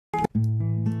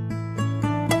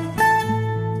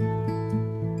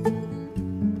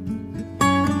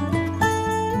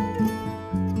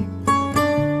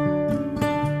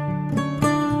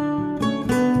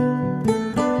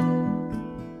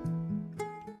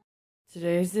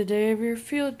Today's the day of your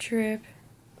field trip.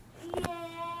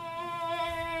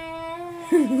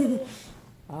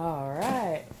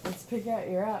 Alright, let's pick out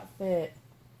your outfit.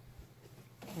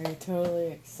 Are you totally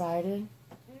excited?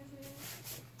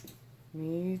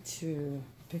 Me too.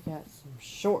 Pick out some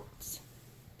shorts.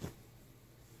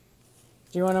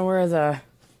 Do you want to wear the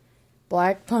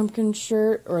black pumpkin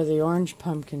shirt or the orange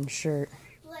pumpkin shirt?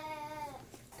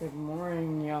 Good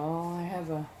morning, y'all. I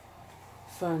have a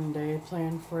fun day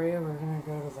planned for you. We're going to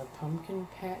go to the pumpkin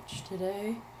patch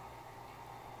today.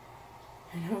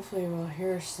 And hopefully we'll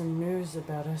hear some news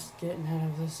about us getting out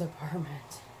of this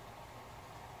apartment.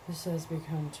 This has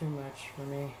become too much for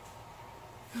me.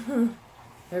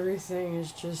 Everything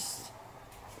is just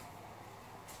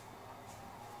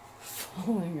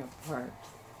falling apart.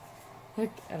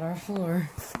 Look at our floor.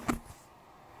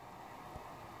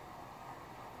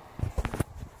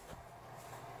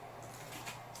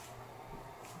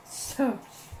 So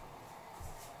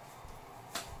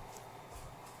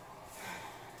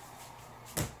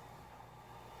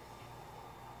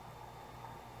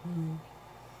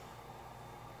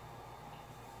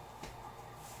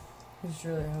I just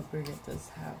really hope we get this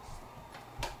house.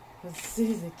 Let's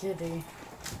see the kitty.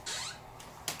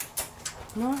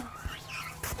 No.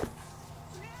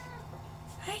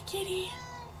 Hi, kitty.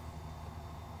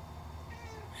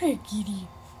 Hi, kitty.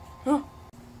 Oh.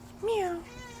 Meow.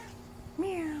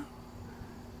 Meow.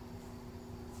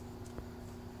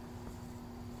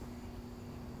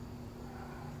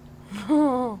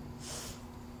 Oh.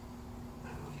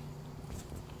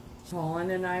 Colin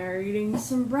and I are eating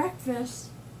some breakfast.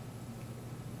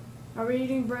 Are we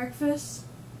eating breakfast?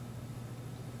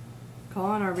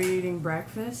 Colin, are we eating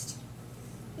breakfast?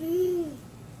 Yummy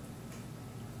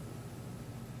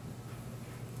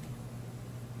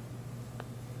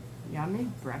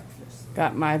breakfast.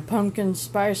 Got my pumpkin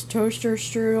spice toaster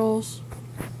strudels.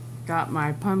 Got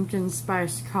my pumpkin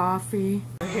spice coffee.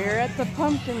 We're here at the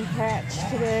pumpkin patch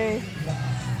today.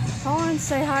 Colin,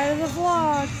 say hi to the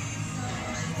vlog.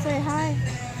 Say hi.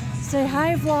 Say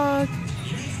hi, vlog.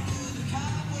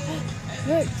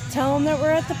 Look, tell them that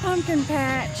we're at the pumpkin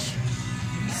patch.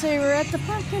 Say we're at the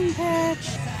pumpkin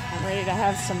patch. I'm ready to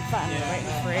have some fun. I'm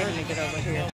waiting for Aiden to get over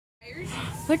here.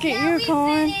 Look at you,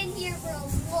 Colin. We've been in here for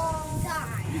a long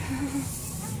time.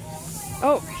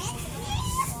 Oh.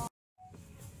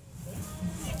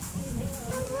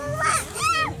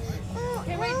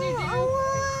 Okay, wait,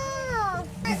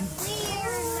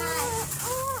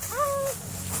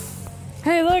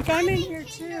 Hey, look, I'm in here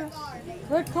too.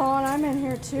 Look, Colin, I'm in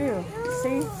here too.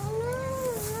 See?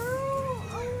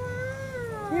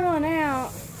 You want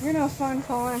out. You're no fun,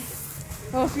 Colin.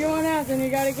 Well, if you want out, then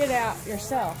you gotta get out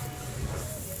yourself.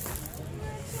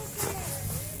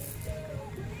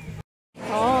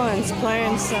 Colin's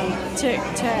playing some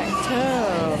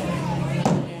tic-tac-toe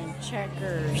and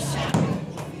checkers.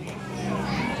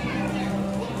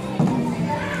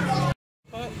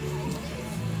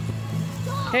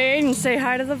 Hey, Aiden, say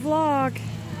hi to the vlog.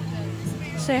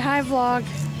 Say hi, vlog.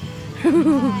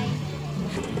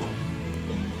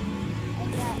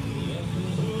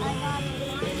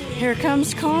 Here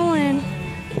comes Colin.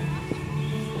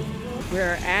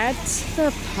 We're at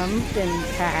the pumpkin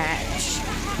patch.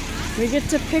 We get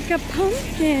to pick a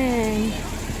pumpkin.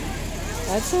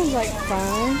 That sounds like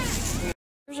fun.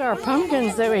 Here's our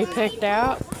pumpkins that we picked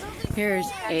out. Here's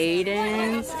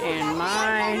Aiden's and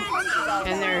mine.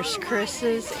 And there's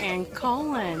Chris's and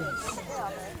Colin's.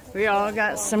 We all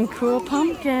got some cool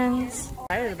pumpkins.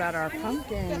 Excited about our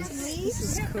pumpkins. This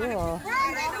is cool.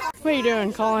 What are you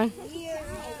doing, Colin?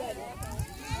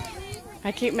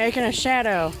 I keep making a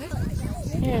shadow.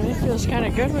 Yeah, it feels kind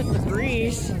of good with the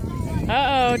breeze.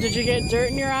 Uh-oh, did you get dirt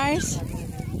in your eyes?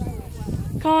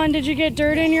 Colin, did you get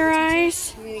dirt in your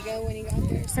eyes?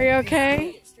 Are you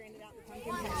okay?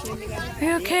 Are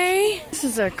you okay? This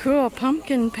is a cool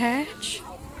pumpkin patch.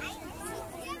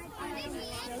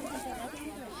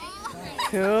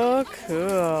 Cool,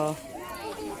 cool.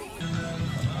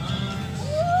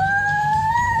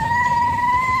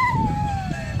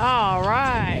 All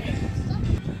right.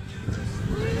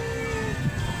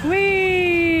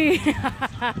 Whee!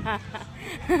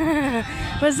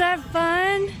 Was that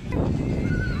fun?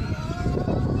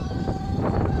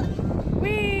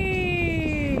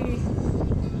 Whee!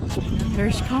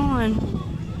 There's Colin.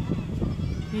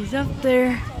 He's up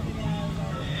there.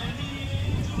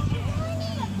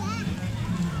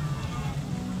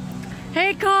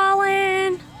 Hey,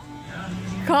 Colin!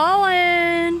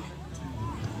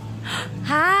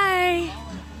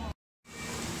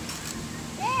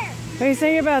 do you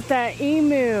think about that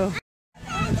emu?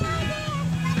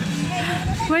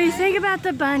 What do you think about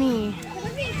the bunny?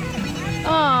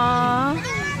 Aww.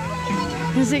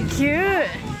 Is it cute?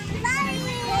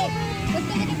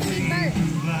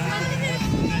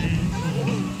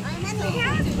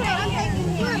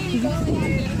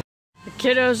 The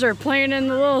kiddos are playing in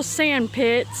the little sand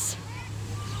pits.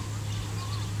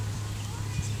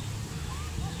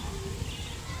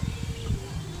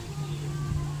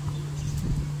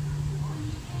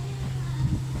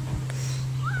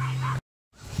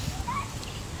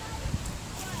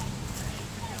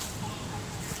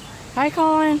 Hi,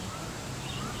 Colin.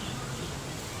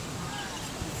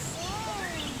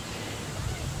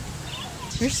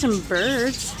 There's some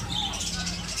birds.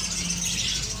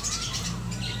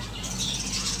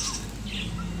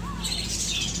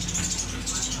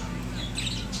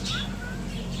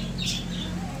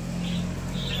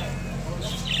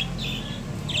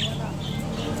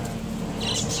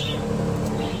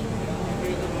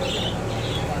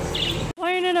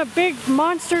 Playing in a big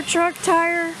monster truck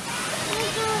tire.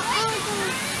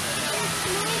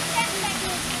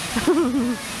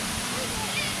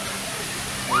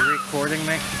 Are you recording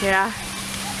me? Yeah.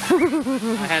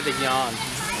 I had to yawn.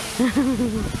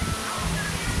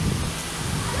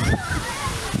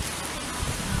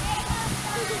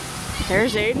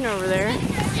 There's Aiden over there.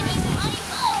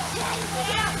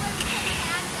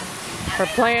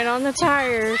 We're playing on the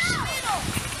tires.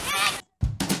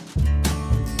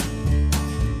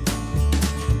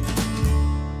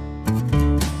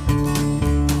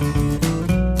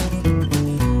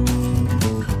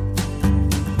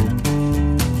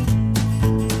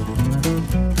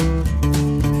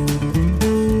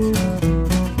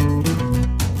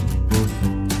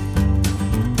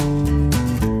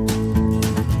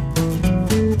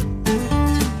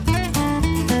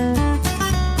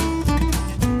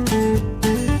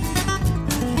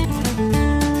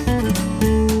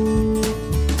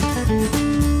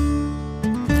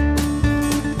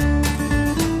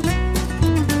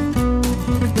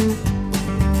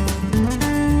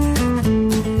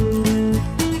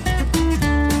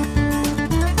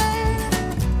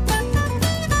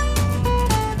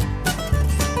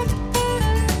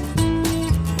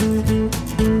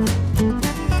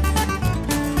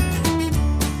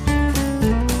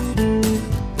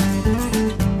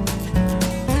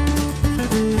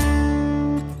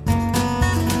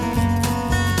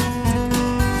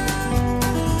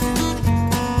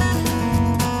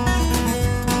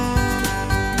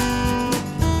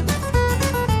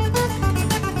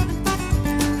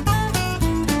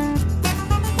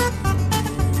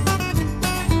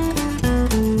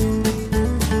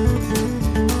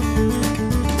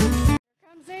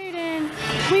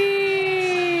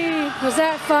 Was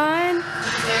that fun?